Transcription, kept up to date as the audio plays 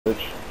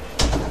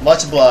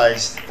Much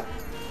obliged.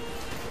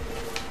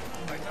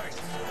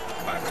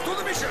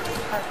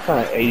 What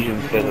kind of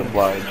Asian says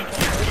obliged?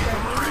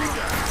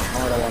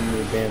 I don't want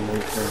me to damn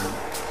movement.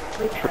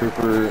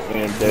 Trooper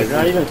and You're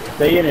not even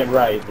saying it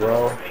right,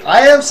 bro.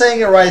 I am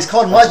saying it right. It's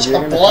called much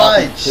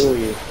obliged.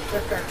 Yeah,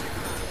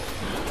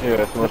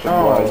 it's much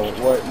No, obliged.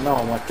 what?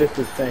 No, my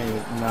sister's saying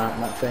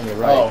not saying it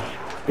right. Oh.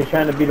 She's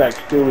trying to be like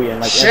Stewie and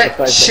like Shit,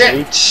 emphasize shit, the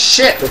H,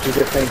 shit. but she's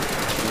just saying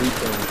three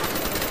things.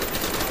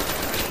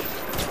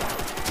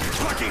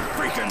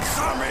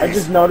 I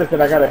just noticed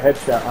that I got a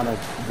headshot on a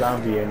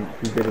zombie and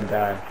he didn't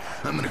die.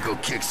 I'm gonna go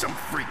kick some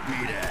freak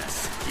meat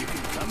ass. You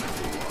can come if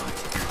you want.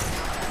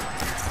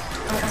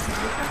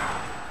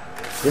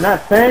 You're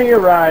not saying it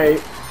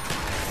right.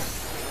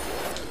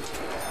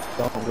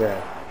 Don't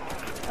grab.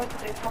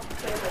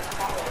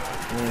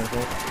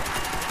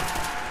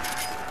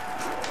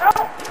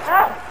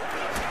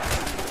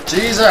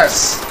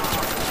 Jesus.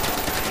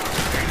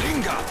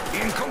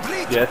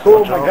 Yes,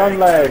 Oh, my gun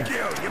lag.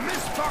 You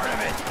missed part of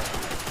it.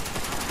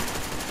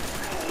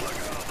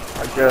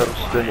 I got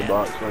a spinner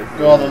box. Like Look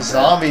at all those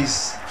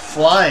zombies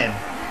flying.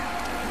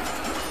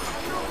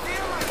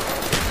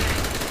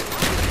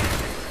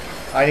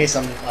 I need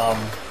some,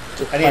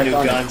 I need new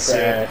guns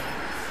here.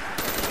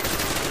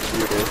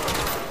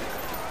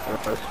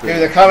 Here,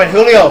 they're coming.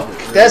 Julio!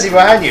 Desi,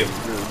 behind you!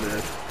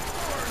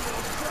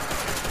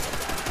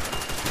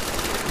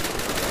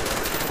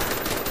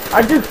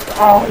 I just,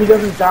 oh, he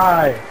doesn't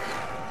die.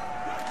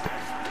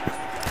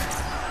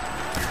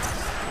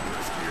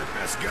 Rescue your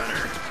best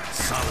gunner.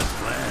 Solid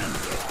plan.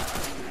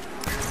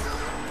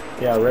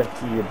 Yeah,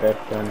 rescue your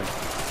best gunner.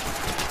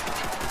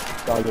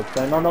 Solid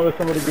plan. Oh no, there's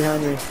somebody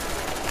behind me.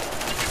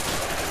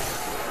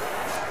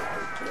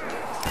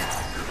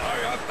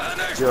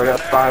 Dude, I got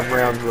 5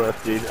 rounds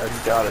left, dude. I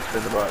gotta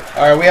spin the box.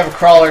 Alright, we have a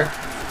crawler.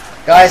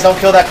 Guys, don't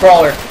kill that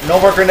crawler. No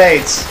more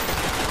grenades.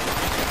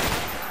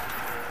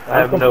 I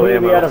have I'm no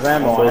completely ammo. out of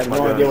ammo. I have My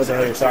no guns. idea what the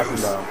hell you're talking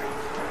about.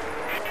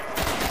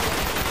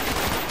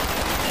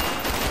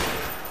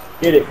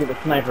 Get it, get the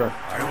sniper.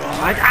 I will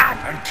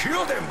hide and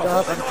kill them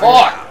before they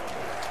Fuck!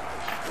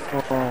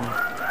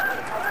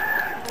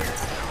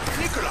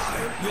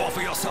 Nikolai, you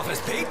offer yourself as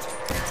bait?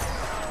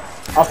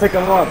 I'll pick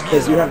him up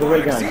because you have the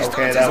ray gun.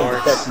 Okay, that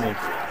works. Protect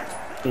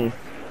me.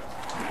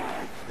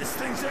 This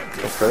thing's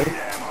empty. Okay.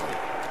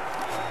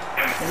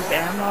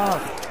 Ammo.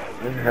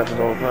 This happens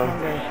all the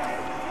time.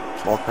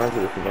 All kinds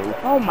of different things.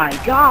 Oh my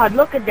god,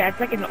 look at that. It's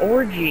like an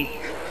orgy.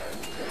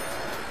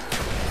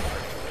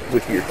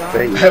 With your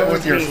face.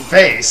 With your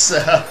face.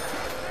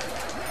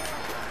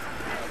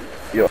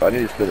 Yo, I need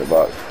to spin the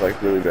box, like,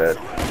 really bad.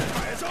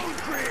 His own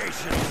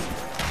creation.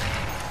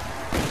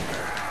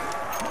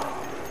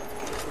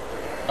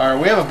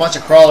 Alright, we have a bunch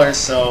of crawlers,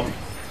 so...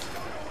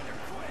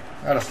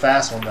 Not a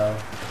fast one, though.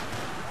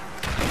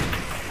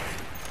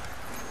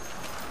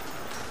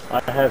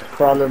 I have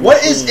crawler.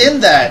 What is in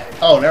that?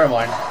 Oh, never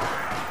mind.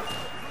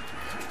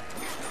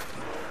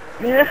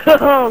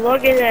 No,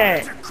 look at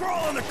that. To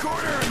crawl in the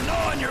corner and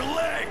gnaw on your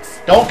legs.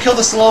 Don't kill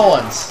the slow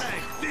ones.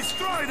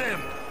 Destroy them.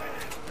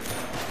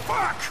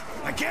 Fuck!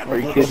 I can't. Are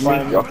you kidding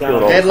me? Y'all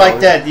killed all Dead the like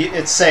colors? dead.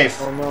 It's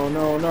safe. Oh no,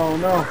 no, no,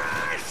 no.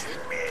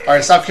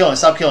 Alright, stop killing,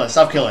 stop killing,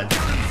 stop killing.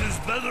 One is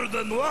better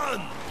than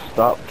one,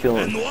 Stop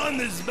killing. and one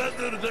is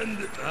better than.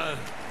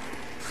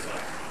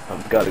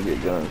 I've got to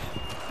get guns.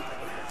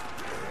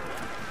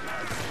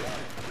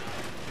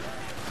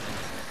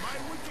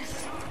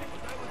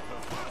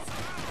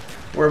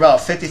 We're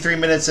about 53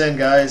 minutes in,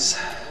 guys.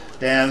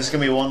 Damn, this is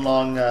gonna be one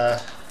long,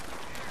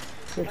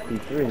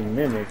 53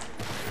 minutes.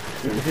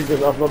 You should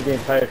just upload the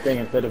entire thing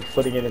instead of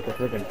putting it into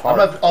freaking I'm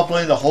parts. not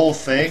uploading the whole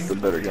thing. It's a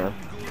better gun.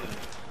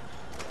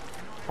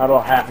 How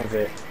about half of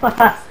it?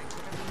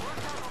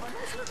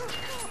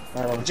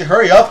 Would you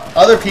hurry up?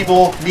 Other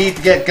people need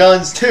to get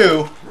guns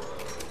too.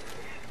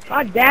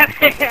 God damn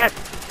it.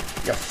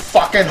 You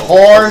fucking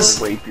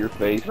whores. Wipe your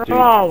face, dude.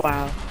 Oh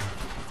wow.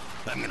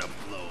 I'm gonna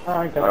blow.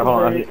 I got Alright,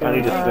 hold on, the I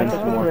need to ray spin gun,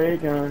 some more. ray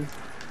gun.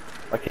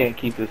 I can't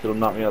keep this, it'll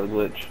knock me out of the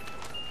glitch.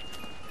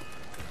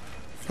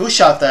 Who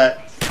shot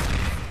that?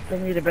 They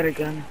need a better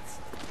gun.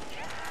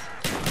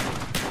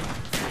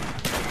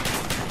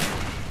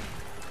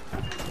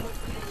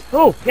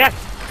 Oh, yes.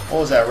 What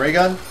was that, ray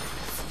gun?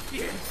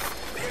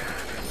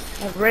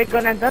 A ray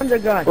gun and thunder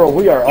gun. Bro,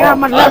 we are Yeah, off.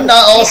 my I'm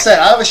not all set.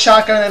 I have a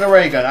shotgun and a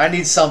ray gun. I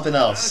need something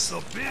else.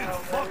 That's a big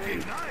fucking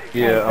knife.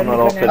 Yeah, I'm not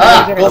all set.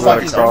 Ah, go I've got fuck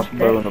a yourself.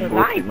 crossbow and a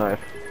ballistic knife.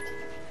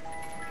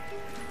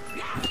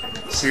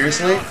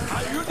 Seriously?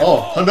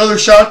 Oh, another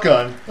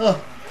shotgun. Huh.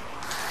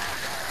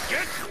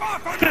 Get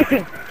off of me.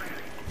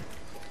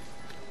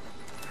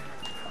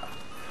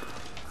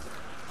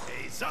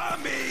 Hey,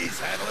 zombies!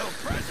 Have a little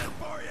present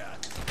for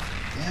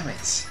you. Damn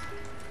it.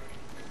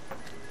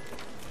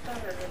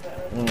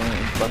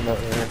 Fun that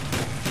there.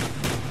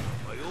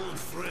 My old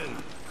friend,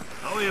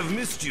 how I have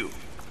missed you.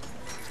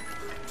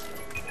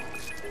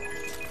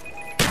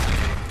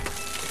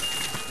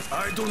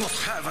 I do not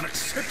have an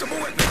acceptable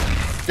weapon.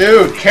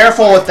 Dude,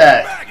 careful with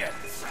that.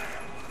 Maggots.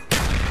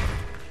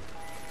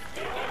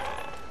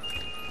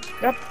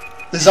 Yep.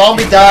 The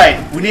zombie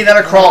died. We need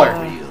another crawler.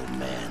 Real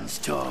man's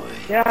toy.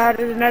 Yeah,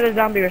 there's another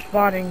zombie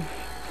respawning.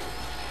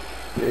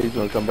 Yeah, he's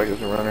gonna come back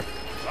as a runner.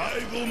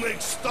 I will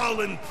make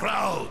Stalin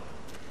proud.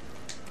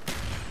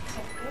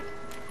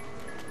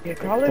 You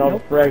call it? Tell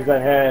Nope. frags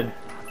ahead.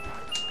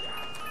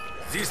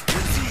 This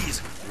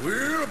disease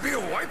will be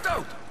wiped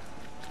out.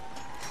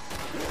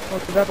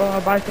 What's up? I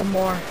wanna buy some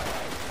more.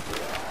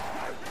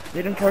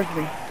 Lead him towards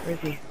me. Where is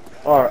he?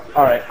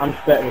 Alright, I'm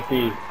set with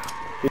these.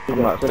 These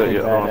I'm not set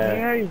yet, hold on.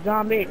 There, you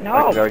zombie. I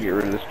No! gotta get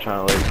rid of this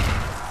child lady.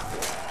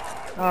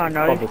 Oh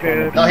no, he's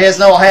good. No, he has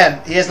no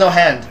hand. He has no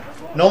hand.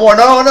 No more.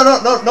 No, no, no,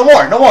 no, no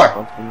more. No more.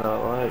 Something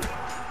not right.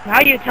 Now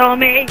you tell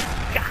me.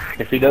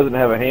 If he doesn't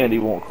have a hand, he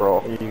won't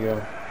crawl. There you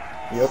go.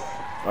 Yep.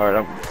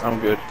 Alright, I'm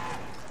good.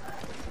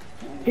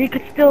 He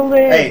could still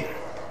live. Hey,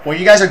 when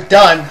you guys are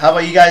done, how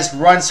about you guys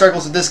run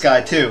circles with this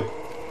guy too?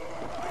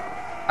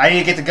 I need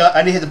to get the gun.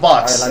 I need to hit the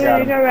box. Alright, I got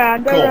Ring him.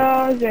 around the Cool.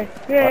 roses.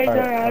 Ring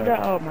Alright, around the.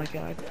 alright. Oh my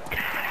god.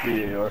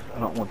 Yeah, I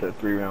don't want that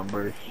 3-round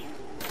burst.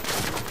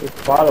 Just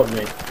followed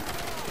me. There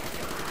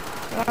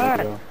you Alright.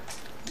 go.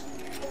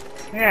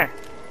 Here.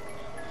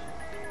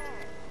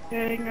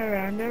 Ring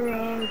around the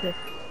roses.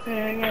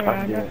 Ring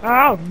around damn the. it.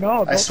 Oh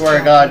no! I don't swear to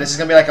stop God, me. this is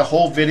gonna be like a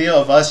whole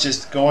video of us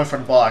just going for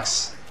the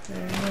box.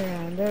 Ring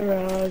around the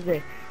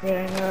roses.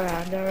 Ring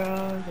around the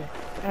roses.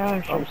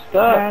 Ashes, I'm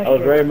stuck. I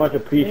would very much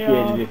appreciate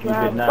it if you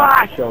did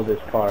not show this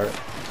part.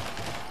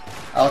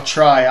 I'll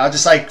try. I'll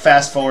just like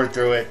fast forward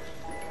through it.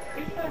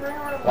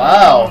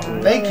 Wow,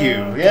 thank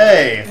you.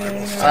 Yay.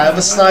 I have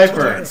a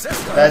sniper.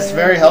 That's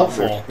very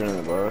helpful. Spin in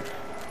the bar.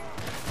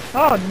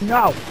 Oh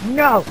no!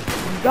 No!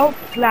 Don't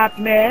slap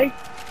me!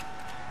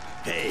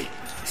 Hey,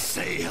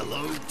 say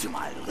hello to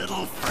my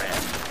little friend.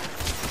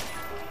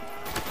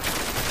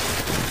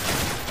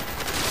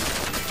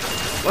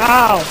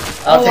 Wow!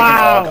 I'll Oh take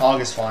wow! an AUG.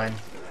 AUG is fine.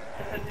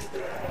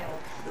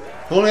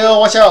 Julio,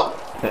 watch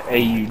out. The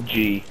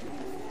AUG.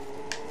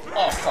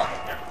 Oh, fuck.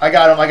 I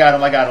got him, I got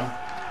him, I got him.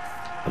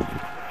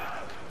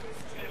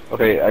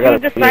 Okay, I He got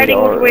was a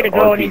deciding which way to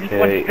go and he just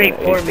went RPK straight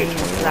and for me and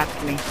AK-20.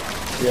 slapped me.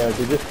 Yeah,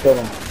 dude, just kill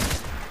him.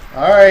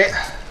 Alright.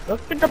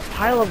 Look at the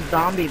pile of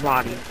zombie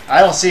bodies. I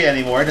don't see it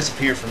anymore. It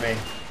disappeared for me.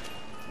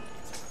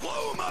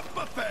 Blow 'em up,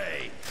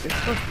 buffet. They're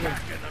supposed to-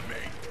 Back into me.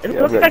 It Yeah,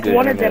 looks I've like got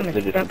one of good them internet,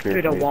 is they stuck disappeared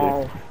through the from me, too.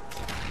 wall.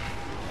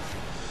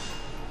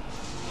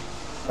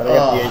 But I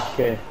got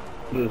the HK.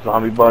 The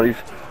zombie bodies.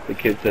 The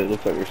kid said it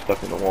looks like we're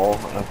stuck in the wall,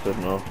 and I said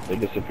no. They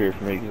disappeared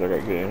from me because I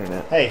got good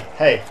internet. Hey,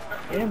 hey.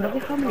 Yeah, look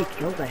at how many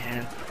kills I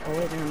have. Oh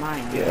wait, never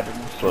mind. Yeah,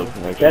 slow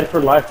connection. Dead for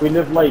life. We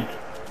live like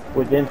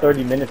within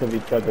 30 minutes of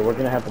each other. We're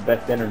gonna have the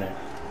best internet.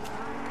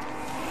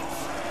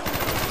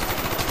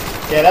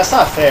 Yeah, that's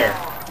not fair.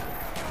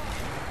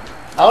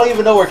 I don't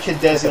even know where Kid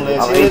Desi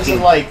lives. I'm He lives in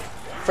 18. like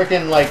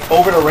freaking like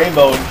over the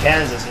rainbow in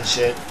Kansas and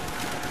shit.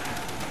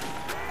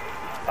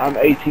 I'm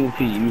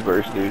AT&T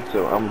U-verse, dude,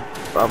 so I'm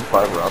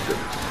fiber optic.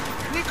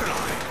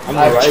 Nikolai. I'm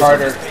I have Verizon.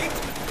 charter,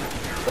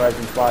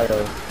 Verizon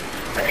Fido.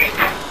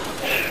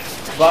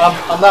 but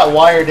I'm not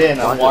wired in.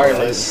 I'm Mine's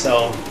wireless,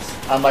 so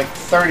I'm like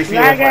 30 feet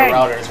away from my Lagging.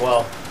 router as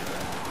well.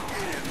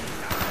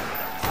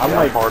 I'm Yeah,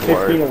 like I'm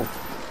 15.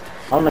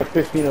 I'm like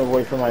 15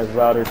 away from my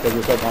router, so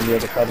it's like on the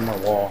other side of my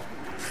wall.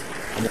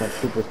 I'm like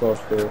super close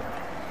to it.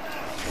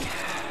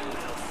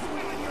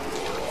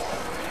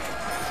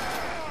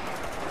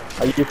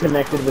 Are you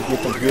connected with your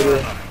computer?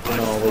 You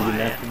know, where you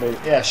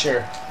masturbate? Yeah,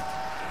 sure.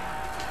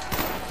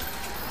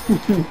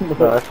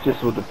 No, that's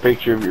just with the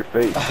picture of your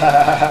face.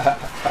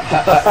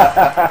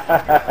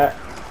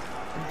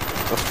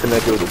 That's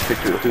connected with a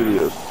picture of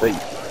Julio's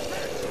face.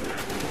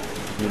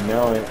 You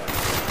know it.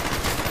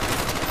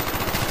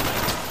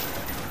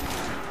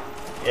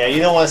 Yeah,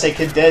 you don't want to say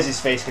Kid Desi's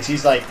face because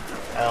he's like,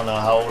 I don't know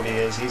how old he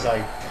is. He's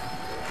like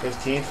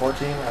 15,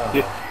 14? I don't know.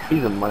 Yeah,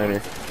 he's a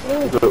minor.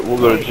 We'll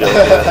go to jail.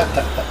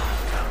 Yeah.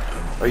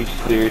 Are you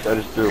serious? I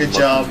just threw Good a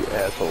job. monkey, you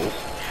assholes.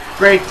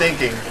 Great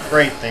thinking.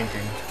 Great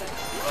thinking.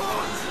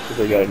 Because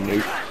they got a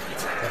nuke.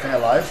 That guy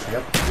alive?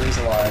 Yep, he's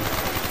alive.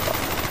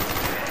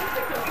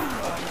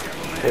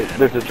 Hey,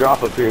 there's a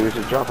drop up here. There's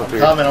a drop up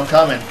here. I'm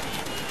coming.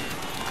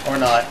 Or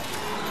not.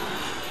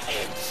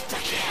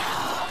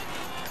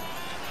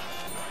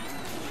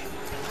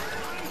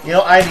 You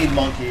know, I need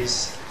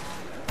monkeys.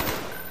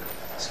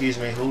 Excuse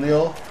me,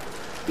 Julio?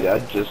 Yeah, I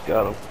just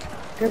got him.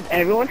 Does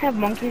everyone have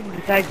monkeys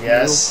besides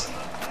Yes.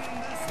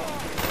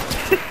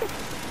 you?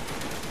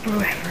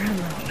 Forever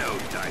alone. No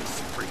dice,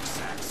 freak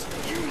sacks.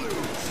 You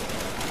lose.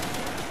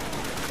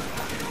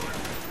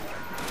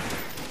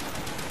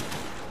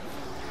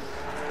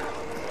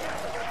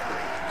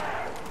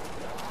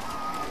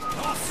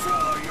 I'll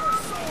swallow your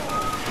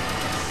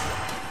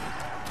soul.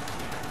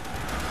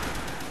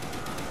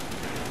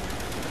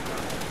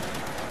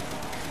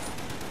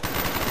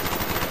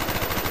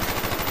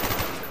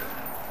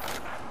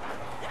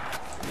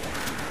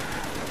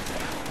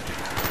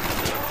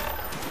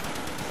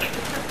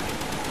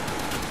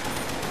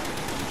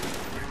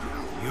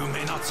 You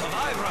may not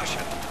survive,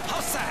 Russian. How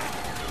sad.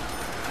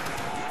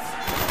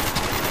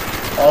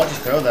 I'll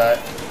just throw that.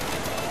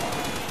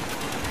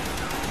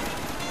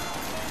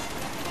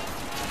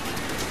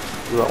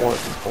 Because I want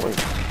some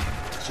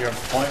points. So you're a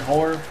point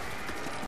whore?